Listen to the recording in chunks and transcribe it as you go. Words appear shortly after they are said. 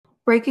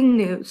Breaking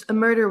news: a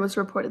murder was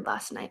reported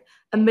last night.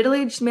 A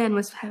middle-aged man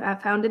was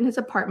found in his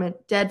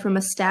apartment, dead from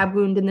a stab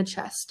wound in the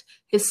chest.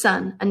 His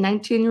son, a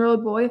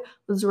 19-year-old boy,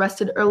 was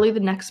arrested early the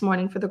next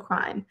morning for the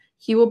crime.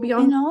 He will be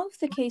on. In all of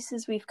the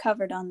cases we've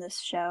covered on this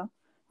show,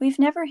 we've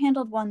never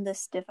handled one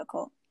this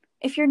difficult.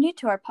 If you're new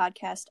to our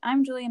podcast,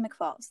 I'm Julia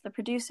McFalls, the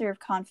producer of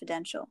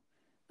Confidential.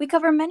 We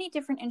cover many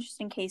different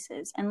interesting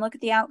cases and look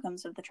at the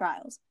outcomes of the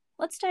trials.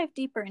 Let's dive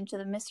deeper into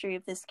the mystery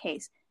of this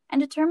case and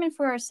determine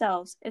for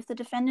ourselves if the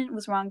defendant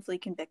was wrongfully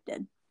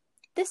convicted.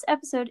 This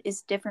episode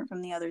is different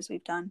from the others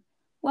we've done.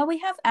 While we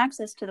have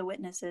access to the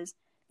witnesses,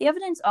 the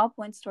evidence all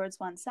points towards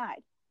one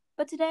side.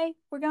 But today,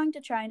 we're going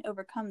to try and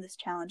overcome this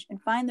challenge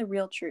and find the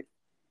real truth.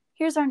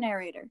 Here's our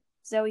narrator,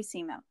 Zoe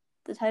Simo.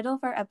 The title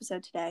of our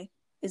episode today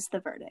is The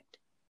Verdict.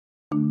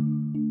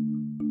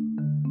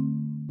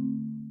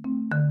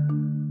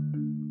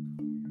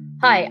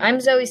 Hi,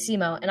 I'm Zoe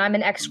Simo, and I'm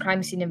an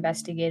ex-crime scene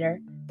investigator.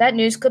 That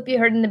news clip you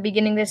heard in the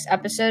beginning of this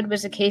episode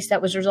was a case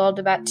that was resolved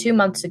about 2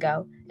 months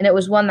ago, and it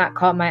was one that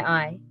caught my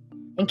eye.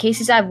 In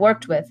cases I've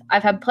worked with,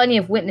 I've had plenty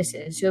of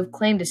witnesses who have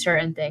claimed a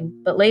certain thing,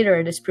 but later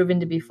it is proven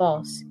to be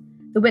false.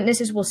 The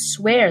witnesses will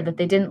swear that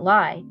they didn't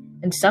lie,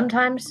 and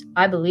sometimes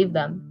I believe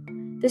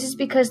them. This is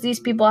because these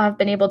people have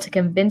been able to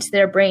convince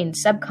their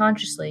brains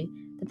subconsciously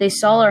that they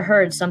saw or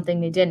heard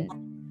something they didn't.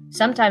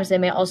 Sometimes they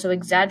may also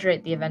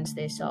exaggerate the events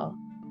they saw.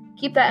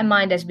 Keep that in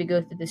mind as we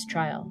go through this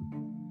trial.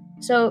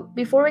 So,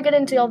 before we get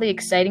into all the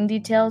exciting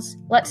details,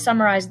 let's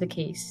summarize the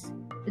case.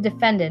 The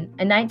defendant,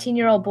 a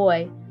 19-year-old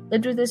boy,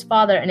 lived with his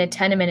father in a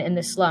tenement in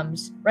the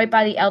slums, right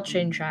by the L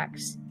train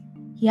tracks.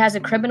 He has a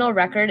criminal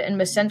record and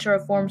was sent to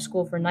reform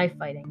school for knife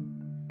fighting.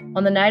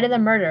 On the night of the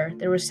murder,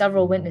 there were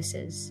several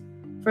witnesses.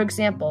 For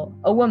example,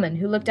 a woman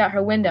who looked out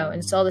her window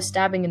and saw the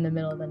stabbing in the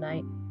middle of the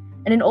night,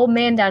 and an old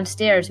man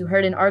downstairs who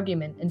heard an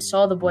argument and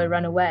saw the boy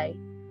run away.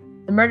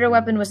 The murder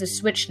weapon was a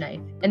switch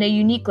knife, and a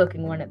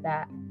unique-looking one at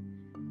that.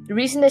 The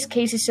reason this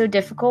case is so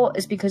difficult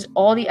is because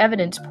all the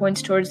evidence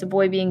points towards the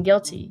boy being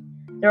guilty.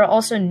 There are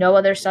also no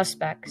other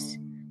suspects.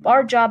 But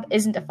our job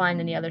isn't to find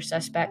any other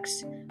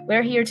suspects.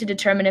 We're here to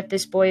determine if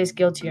this boy is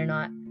guilty or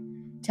not.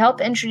 To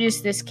help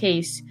introduce this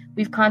case,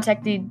 we've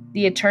contacted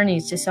the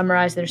attorneys to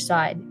summarize their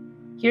side.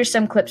 Here's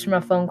some clips from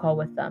a phone call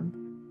with them.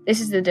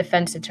 This is the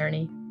defense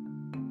attorney.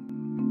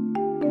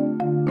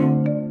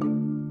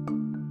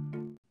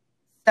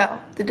 So,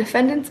 the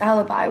defendant's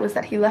alibi was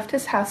that he left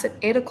his house at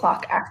 8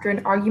 o'clock after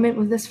an argument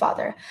with his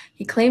father.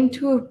 He claimed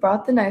to have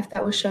brought the knife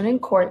that was shown in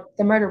court,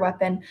 the murder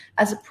weapon,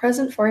 as a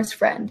present for his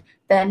friend.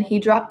 Then he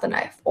dropped the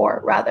knife,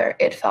 or rather,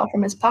 it fell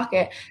from his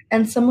pocket,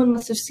 and someone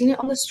must have seen it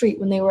on the street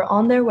when they were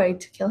on their way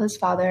to kill his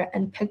father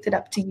and picked it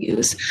up to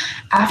use.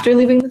 After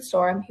leaving the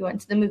store, he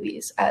went to the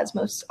movies, as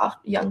most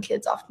young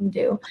kids often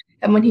do,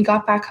 and when he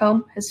got back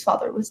home, his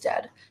father was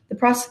dead. The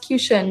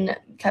prosecution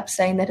kept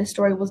saying that his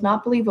story was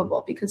not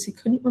believable because he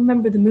couldn't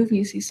remember the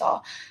movies he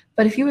saw.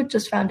 But if you had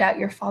just found out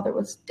your father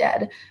was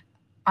dead,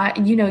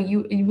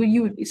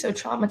 you would be so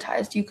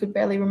traumatized you could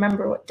barely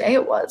remember what day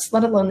it was,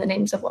 let alone the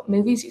names of what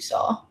movies you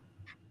saw.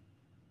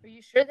 Are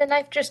you sure the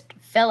knife just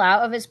fell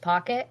out of his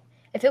pocket?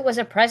 If it was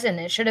a present,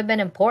 it should have been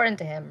important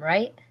to him,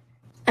 right?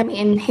 I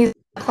mean, he's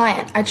a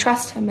client. I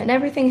trust him, and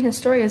everything in his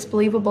story is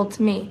believable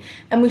to me.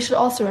 And we should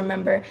also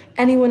remember,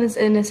 anyone is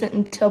innocent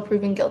until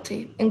proven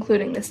guilty,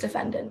 including this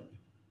defendant.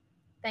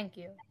 Thank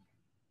you.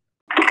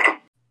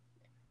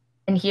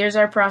 And here's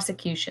our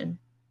prosecution.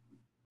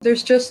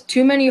 There's just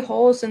too many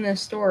holes in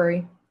this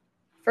story.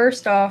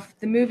 First off,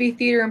 the movie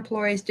theater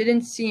employees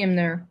didn't see him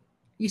there.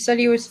 He said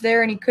he was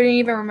there and he couldn't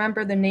even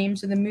remember the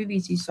names of the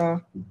movies he saw.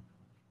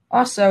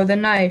 Also, the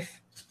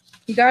knife.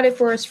 He got it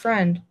for his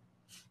friend.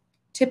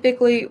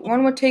 Typically,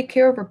 one would take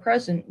care of a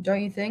present,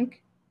 don't you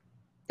think?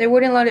 They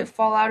wouldn't let it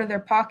fall out of their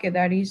pocket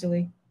that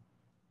easily.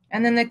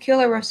 And then the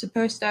killer was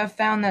supposed to have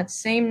found that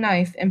same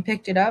knife and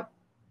picked it up.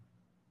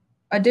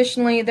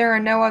 Additionally, there are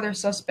no other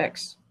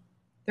suspects.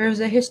 There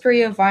is a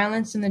history of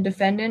violence in the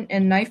defendant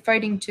and knife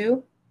fighting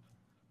too.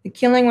 The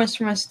killing was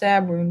from a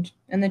stab wound,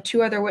 and the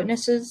two other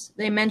witnesses,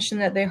 they mentioned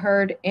that they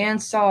heard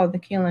and saw the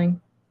killing.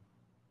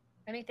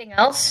 Anything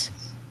else?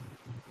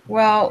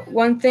 Well,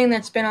 one thing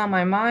that's been on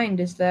my mind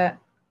is that,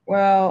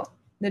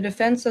 the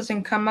defense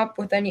doesn't come up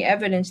with any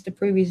evidence to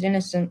prove he's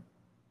innocent.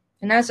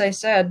 And as I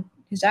said,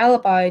 his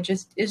alibi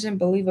just isn't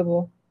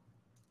believable.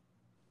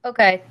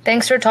 Okay,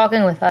 thanks for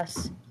talking with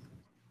us.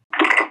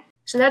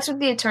 So that's what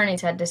the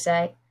attorneys had to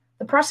say.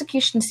 The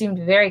prosecution seemed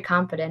very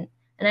confident,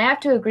 and I have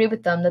to agree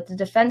with them that the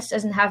defense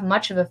doesn't have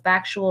much of a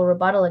factual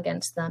rebuttal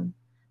against them.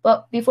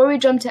 But before we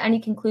jump to any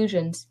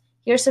conclusions,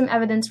 here's some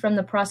evidence from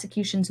the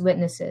prosecution's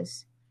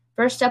witnesses.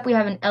 First up, we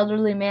have an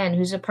elderly man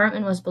whose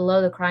apartment was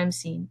below the crime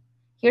scene.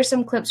 Here's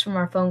some clips from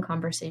our phone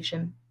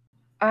conversation.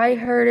 I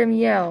heard him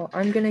yell,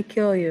 "I'm gonna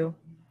kill you."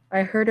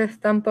 I heard a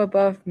thump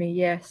above me,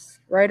 yes,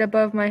 right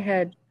above my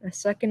head, a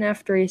second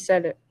after he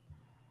said it.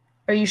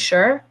 Are you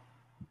sure?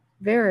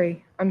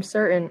 Very, I'm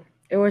certain.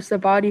 It was the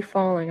body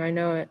falling, I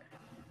know it.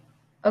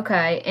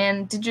 Okay,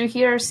 and did you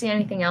hear or see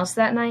anything else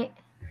that night?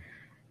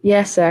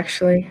 Yes,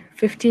 actually.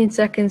 15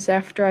 seconds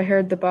after I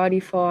heard the body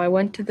fall, I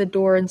went to the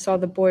door and saw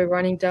the boy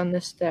running down the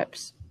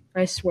steps.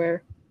 I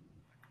swear.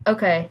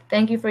 Okay,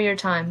 thank you for your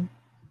time.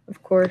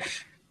 Of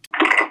course.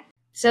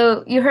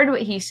 So, you heard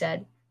what he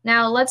said.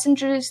 Now, let's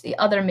introduce the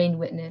other main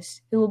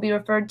witness, who will be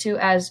referred to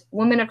as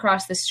Woman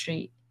Across the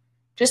Street.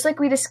 Just like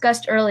we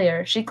discussed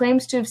earlier, she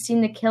claims to have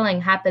seen the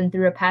killing happen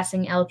through a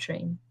passing L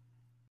train.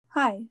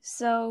 Hi,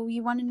 so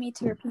you wanted me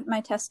to repeat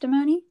my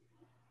testimony?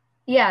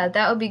 Yeah,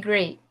 that would be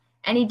great.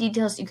 Any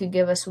details you could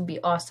give us would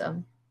be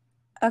awesome.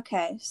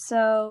 Okay,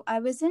 so I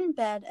was in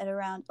bed at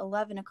around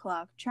 11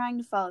 o'clock, trying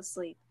to fall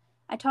asleep.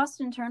 I tossed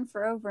and turned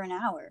for over an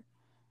hour.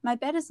 My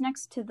bed is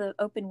next to the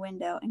open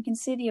window and can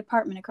see the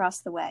apartment across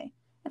the way.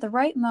 At the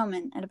right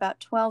moment, at about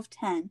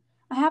 12:10,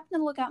 I happened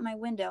to look out my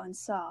window and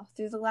saw,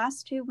 through the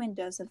last two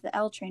windows of the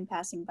L train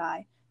passing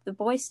by, the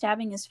boy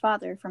stabbing his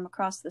father from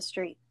across the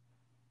street.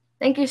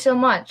 Thank you so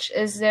much.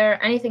 Is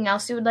there anything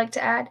else you would like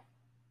to add?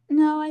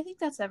 No, I think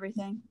that's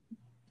everything.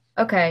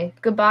 Okay,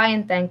 goodbye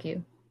and thank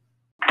you.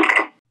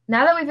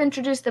 Now that we've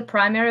introduced the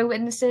primary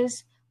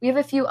witnesses, we have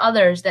a few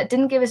others that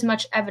didn't give as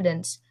much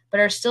evidence, but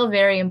are still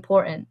very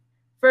important.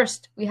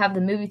 First, we have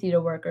the movie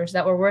theater workers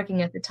that were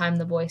working at the time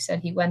the boy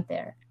said he went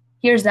there.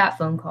 Here's that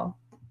phone call.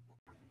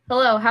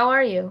 Hello, how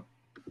are you?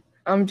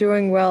 I'm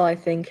doing well, I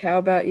think. How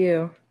about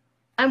you?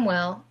 I'm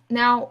well.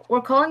 Now,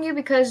 we're calling you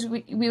because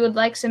we would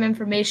like some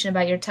information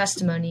about your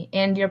testimony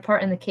and your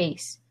part in the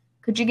case.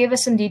 Could you give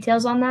us some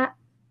details on that?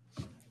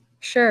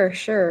 Sure.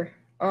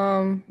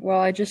 Well,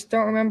 I just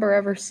don't remember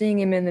ever seeing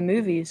him in the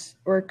movies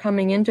or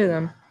coming into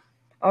them.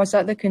 I was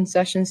at the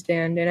concession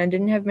stand and I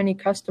didn't have many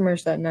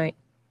customers that night.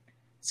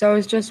 So I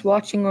was just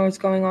watching what was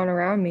going on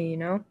around me, you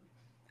know?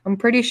 I'm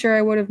pretty sure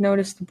I would have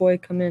noticed the boy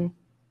come in.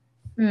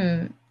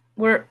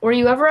 Were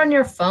you ever on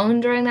your phone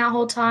during that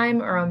whole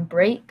time or on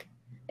break?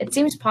 It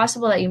seems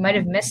possible that you might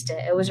have missed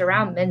it. It was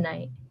around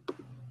midnight.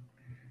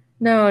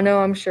 No,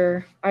 I'm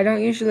sure. I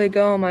don't usually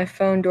go on my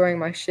phone during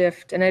my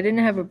shift, and I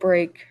didn't have a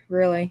break,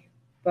 really.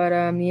 But,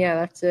 yeah,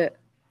 that's it.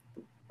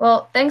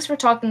 Well, thanks for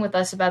talking with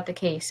us about the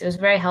case. It was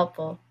very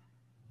helpful.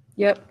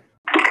 Yep.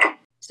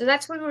 So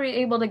that's what we were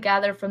able to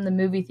gather from the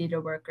movie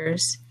theater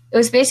workers. It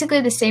was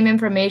basically the same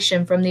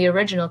information from the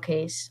original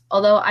case,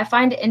 although I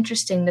find it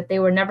interesting that they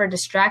were never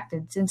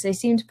distracted since they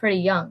seemed pretty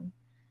young.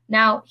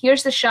 Now,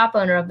 here's the shop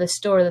owner of the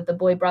store that the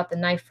boy brought the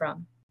knife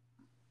from.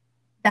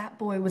 That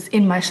boy was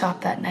in my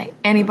shop that night,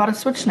 and he bought a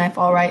switch knife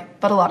all right,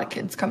 but a lot of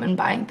kids come in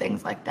buying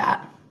things like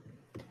that.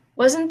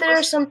 Wasn't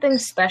there something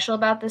special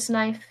about this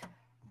knife?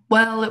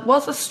 Well, it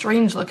was a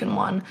strange-looking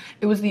one.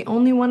 It was the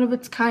only one of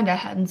its kind I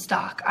had in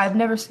stock. I've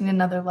never seen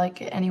another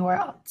like it anywhere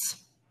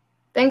else.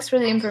 Thanks for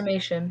the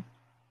information.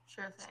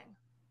 Sure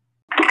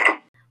thing.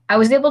 I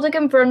was able to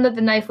confirm that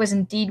the knife was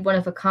indeed one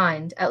of a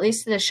kind, at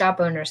least to the shop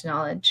owner's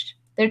knowledge.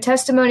 Their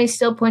testimony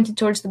still pointed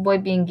towards the boy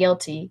being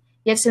guilty,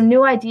 yet some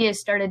new ideas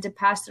started to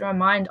pass through our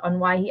mind on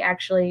why he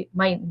actually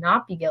might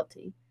not be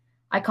guilty.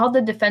 I called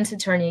the defense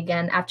attorney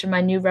again after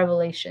my new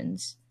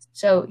revelations.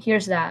 So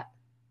here's that.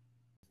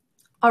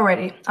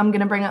 Alrighty, I'm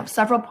going to bring up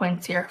several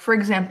points here. For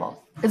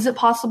example, is it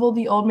possible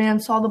the old man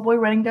saw the boy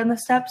running down the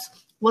steps?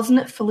 Wasn't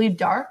it fully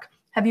dark?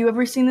 Have you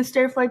ever seen the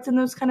stair flights in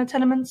those kind of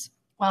tenements?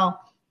 Well,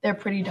 they're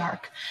pretty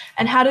dark.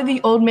 And how did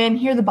the old man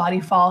hear the body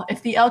fall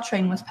if the L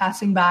train was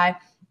passing by?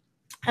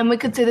 And we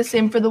could say the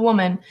same for the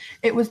woman.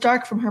 It was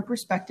dark from her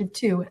perspective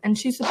too, and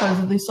she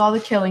supposedly saw the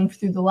killing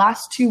through the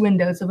last two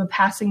windows of a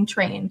passing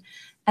train.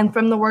 And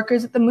from the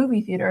workers at the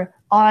movie theater,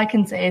 all I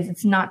can say is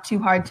it's not too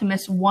hard to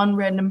miss one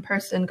random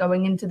person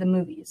going into the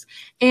movies.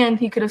 And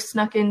he could have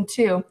snuck in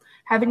too.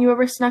 Haven't you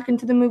ever snuck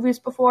into the movies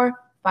before?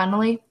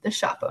 Finally, the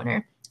shop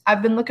owner.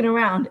 I've been looking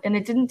around, and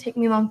it didn't take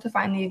me long to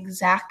find the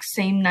exact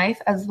same knife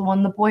as the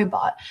one the boy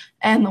bought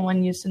and the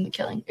one used in the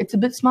killing. It's a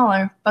bit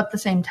smaller, but the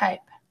same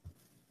type.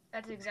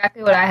 That's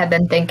exactly what I had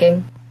been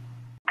thinking.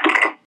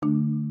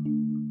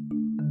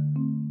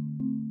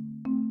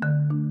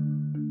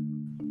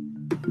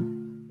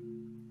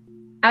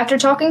 After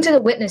talking to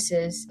the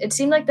witnesses, it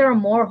seemed like there are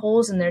more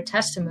holes in their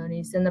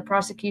testimonies than the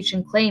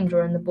prosecution claimed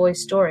were in the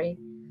boy's story.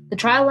 The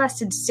trial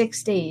lasted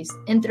 6 days,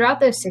 and throughout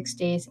those 6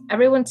 days,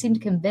 everyone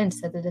seemed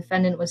convinced that the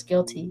defendant was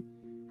guilty.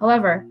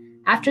 However,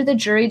 after the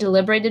jury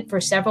deliberated for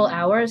several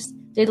hours,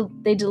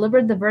 they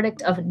delivered the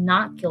verdict of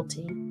not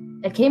guilty.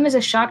 It came as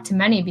a shock to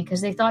many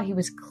because they thought he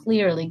was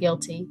clearly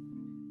guilty.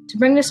 To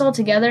bring this all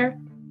together,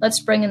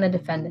 let's bring in the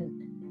defendant.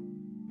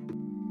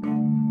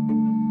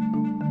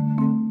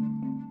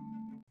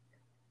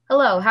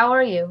 Hello, how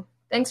are you?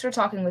 Thanks for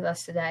talking with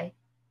us today.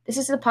 This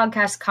is the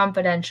podcast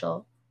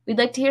Confidential. We'd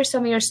like to hear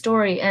some of your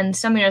story and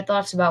some of your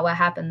thoughts about what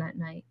happened that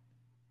night.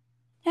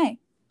 Hey,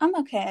 I'm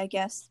okay, I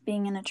guess,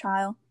 being in a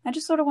trial. I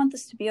just sort of want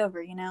this to be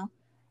over, you know?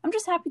 I'm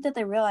just happy that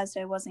they realized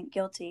I wasn't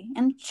guilty,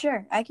 and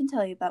sure, I can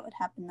tell you about what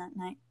happened that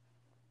night.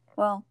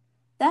 Well,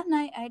 that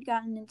night I had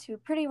gotten into a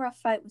pretty rough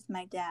fight with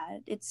my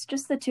dad. It's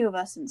just the two of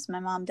us since my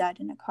mom died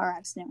in a car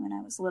accident when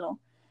I was little.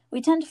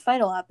 We tend to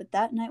fight a lot, but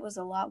that night was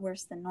a lot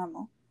worse than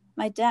normal.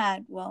 My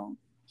dad, well,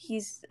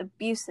 he's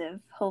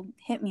abusive. He'll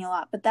hit me a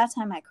lot, but that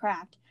time I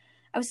cracked.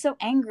 I was so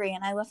angry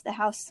and I left the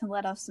house to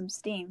let off some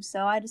steam,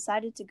 so I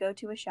decided to go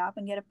to a shop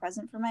and get a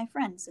present for my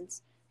friend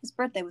since his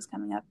birthday was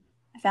coming up.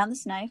 I found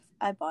this knife,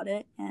 I bought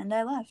it, and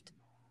I left.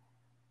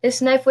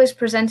 This knife was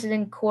presented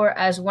in court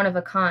as one of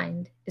a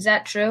kind. Is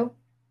that true?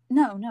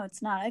 No,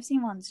 it's not. I've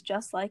seen ones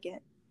just like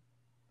it.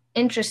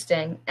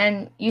 Interesting.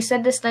 And you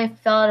said this knife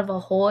fell out of a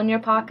hole in your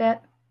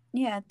pocket?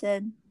 Yeah, it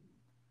did.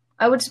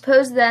 I would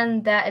suppose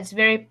then that it's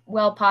very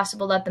well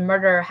possible that the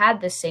murderer had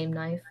this same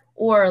knife,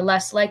 or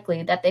less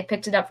likely that they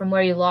picked it up from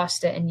where you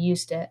lost it and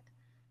used it.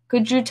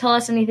 Could you tell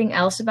us anything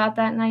else about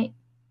that night?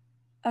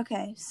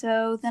 Okay,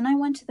 so then I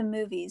went to the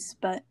movies,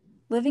 but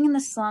living in the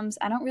slums,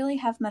 I don't really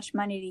have much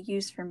money to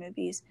use for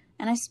movies,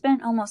 and I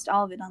spent almost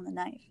all of it on the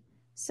knife.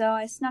 So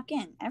I snuck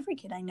in. Every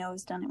kid I know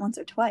has done it once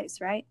or twice,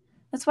 right?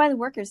 That's why the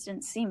workers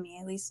didn't see me.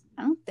 At least,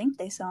 I don't think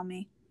they saw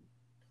me.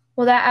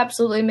 Well, that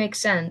absolutely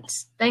makes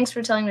sense. Thanks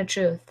for telling the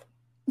truth.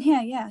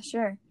 Yeah,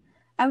 sure.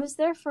 I was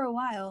there for a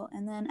while,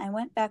 and then I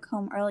went back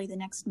home early the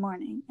next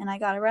morning, and I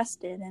got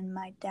arrested, and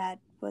my dad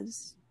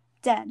was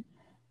dead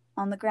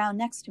on the ground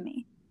next to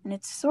me. And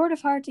it's sort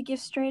of hard to give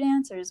straight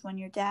answers when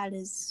your dad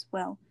is,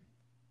 well,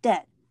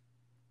 dead.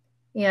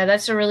 Yeah,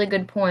 that's a really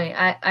good point.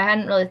 I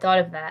hadn't really thought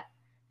of that.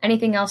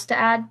 Anything else to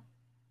add?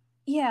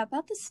 Yeah,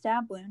 about the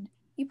stab wound.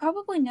 You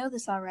probably know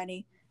this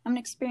already. I'm an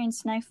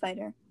experienced knife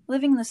fighter.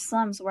 Living in the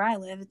slums where I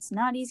live, it's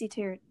not easy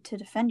to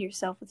defend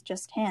yourself with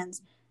just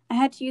hands. I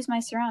had to use my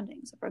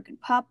surroundings, a broken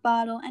pop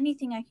bottle,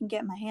 anything I can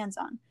get my hands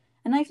on.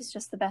 A knife is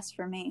just the best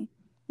for me.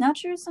 Not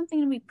sure it's something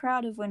to be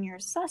proud of when you're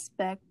a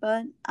suspect,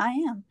 but I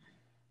am.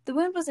 The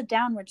wound was a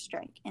downward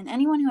strike, and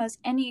anyone who has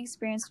any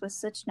experience with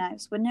such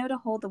knives would know to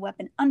hold the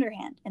weapon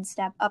underhand and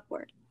stab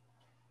upward.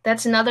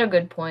 That's another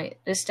good point.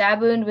 The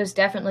stab wound was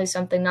definitely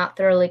something not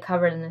thoroughly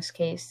covered in this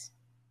case.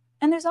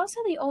 And there's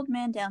also the old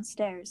man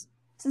downstairs.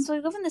 Since we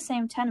live in the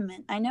same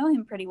tenement, I know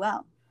him pretty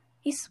well.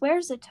 He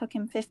swears it took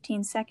him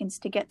 15 seconds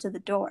to get to the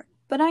door,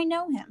 but I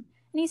know him,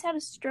 and he's had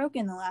a stroke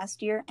in the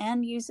last year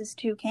and uses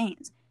 2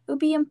 canes. It would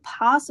be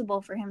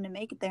impossible for him to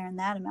make it there in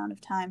that amount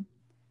of time.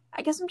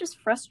 I guess I'm just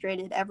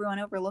frustrated everyone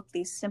overlooked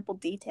these simple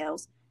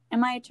details, and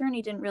my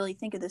attorney didn't really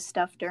think of this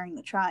stuff during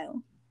the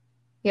trial.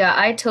 Yeah,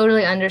 I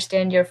totally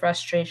understand your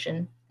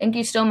frustration. Thank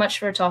you so much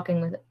for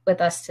talking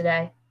with us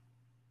today.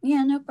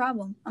 Yeah, no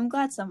problem. I'm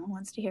glad someone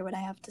wants to hear what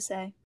I have to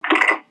say.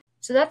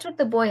 So that's what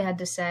the boy had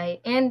to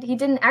say, and he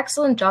did an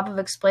excellent job of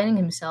explaining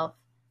himself.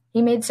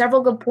 He made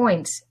several good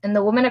points, and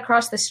the woman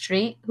across the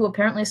street, who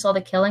apparently saw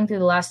the killing through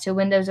the last 2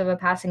 windows of a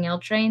passing L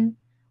train,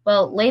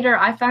 well, later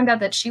I found out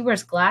that she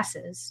wears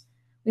glasses.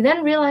 We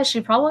then realized she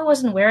probably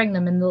wasn't wearing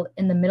them in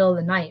the middle of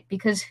the night,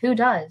 because who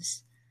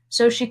does?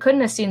 So she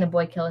couldn't have seen the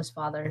boy kill his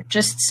father,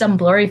 just some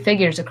blurry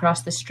figures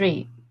across the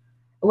street.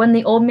 When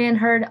the old man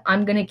heard,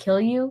 "I'm gonna kill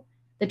you,"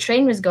 the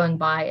train was going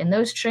by, and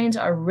those trains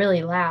are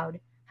really loud.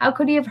 How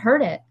could he have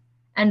heard it?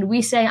 And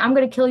we say, "I'm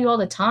going to kill you all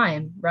the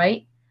time,"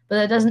 right? But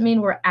that doesn't mean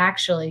we're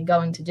actually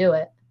going to do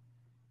it.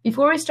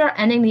 Before we start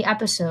ending the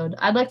episode,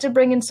 I'd like to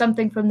bring in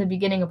something from the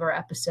beginning of our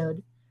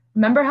episode.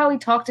 Remember how we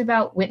talked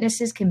about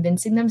witnesses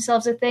convincing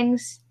themselves of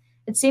things?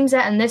 It seems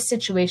that in this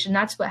situation,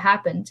 that's what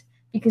happened,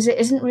 because it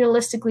isn't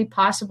realistically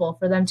possible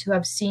for them to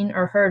have seen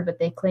or heard what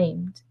they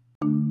claimed.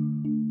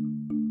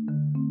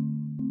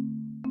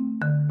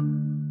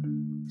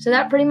 So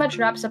that pretty much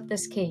wraps up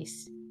this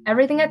case.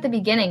 Everything at the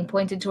beginning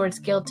pointed towards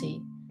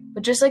guilty.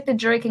 But just like the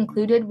jury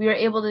concluded, we were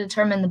able to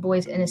determine the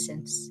boy's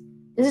innocence.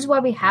 This is why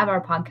we have our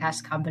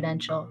podcast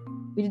Confidential.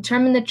 We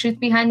determine the truth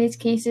behind these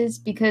cases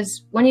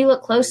because when you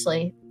look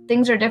closely,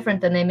 things are different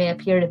than they may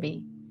appear to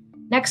be.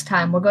 Next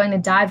time, we're going to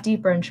dive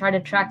deeper and try to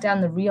track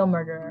down the real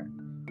murderer.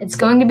 It's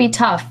going to be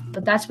tough,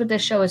 but that's what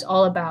this show is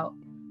all about.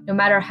 No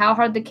matter how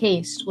hard the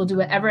case, we'll do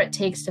whatever it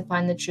takes to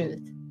find the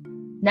truth.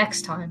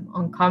 Next time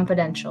on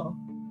Confidential.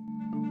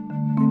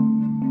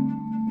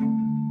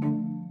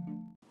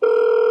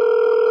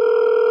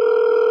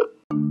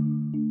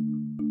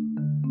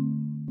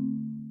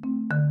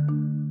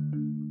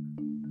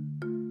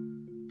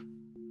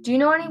 Do you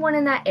know anyone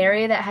in that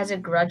area that has a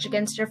grudge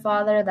against your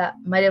father that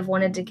might have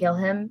wanted to kill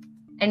him?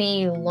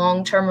 Any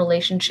long-term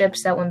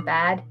relationships that went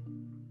bad?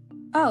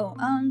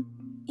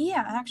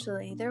 Yeah,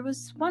 actually, there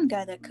was one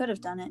guy that could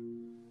have done it.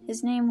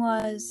 His name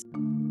was...